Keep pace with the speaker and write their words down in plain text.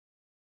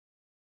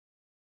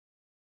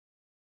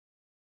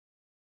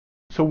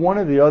So one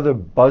of the other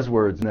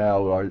buzzwords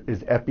now is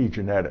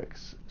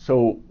epigenetics.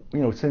 So,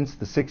 since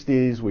the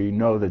 60s, we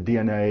know that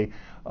DNA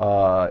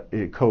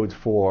it codes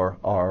for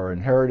our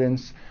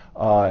inheritance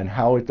and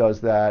how it does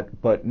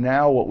that. But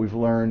now what we've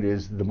learned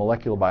is the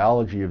molecular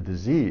biology of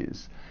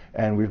disease.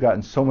 And we've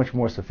gotten so much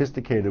more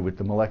sophisticated with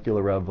the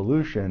molecular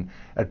revolution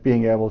at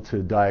being able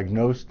to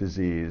diagnose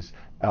disease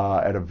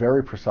at a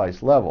very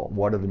precise level.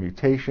 What are the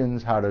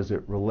mutations? How does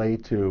it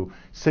relate to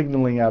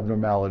signaling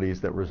abnormalities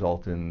that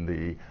result in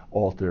the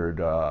altered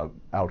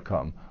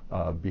outcome,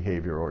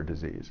 behavior, or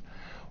disease?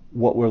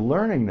 What we're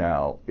learning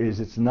now is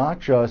it's not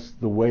just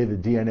the way the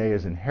DNA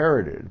is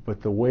inherited,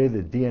 but the way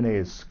the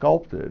DNA is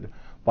sculpted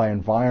by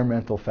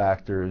environmental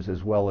factors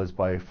as well as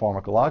by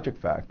pharmacologic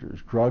factors.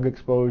 Drug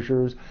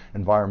exposures,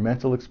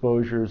 environmental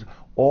exposures,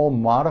 all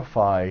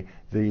modify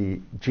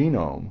the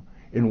genome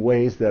in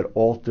ways that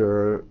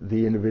alter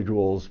the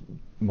individual's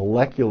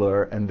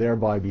molecular and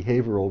thereby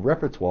behavioral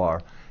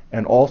repertoire,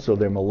 and also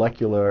their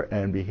molecular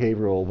and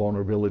behavioral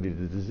vulnerability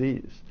to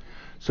disease.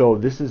 So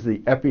this is the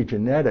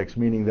epigenetics,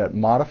 meaning that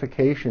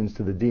modifications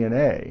to the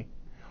DNA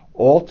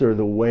alter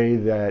the way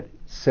that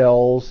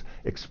cells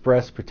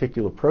express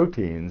particular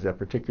proteins at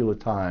particular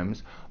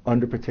times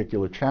under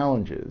particular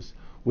challenges,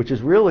 which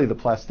is really the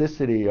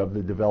plasticity of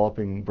the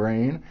developing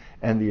brain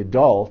and the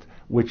adult,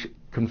 which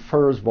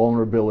confers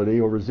vulnerability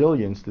or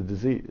resilience to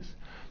disease.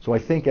 So I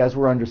think as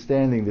we're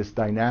understanding this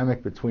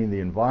dynamic between the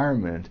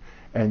environment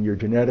and your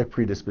genetic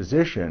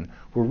predisposition,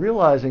 we're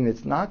realizing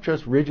it's not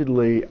just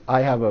rigidly,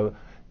 I have a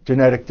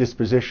genetic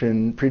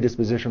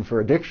predisposition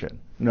for addiction.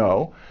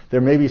 No,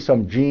 there may be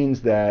some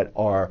genes that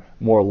are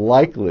more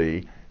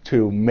likely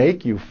to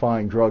make you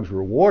find drugs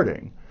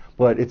rewarding,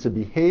 but it's a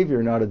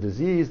behavior, not a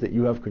disease, that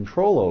you have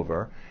control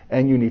over,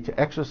 and you need to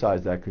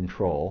exercise that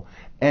control.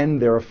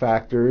 And there are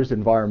factors,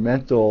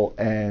 environmental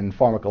and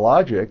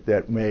pharmacologic,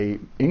 that may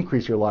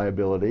increase your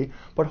liability,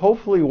 but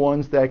hopefully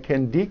ones that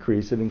can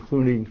decrease it,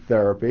 including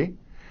therapy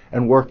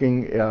and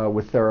working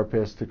with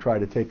therapists to try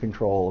to take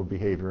control of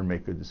behavior and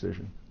make good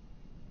decisions.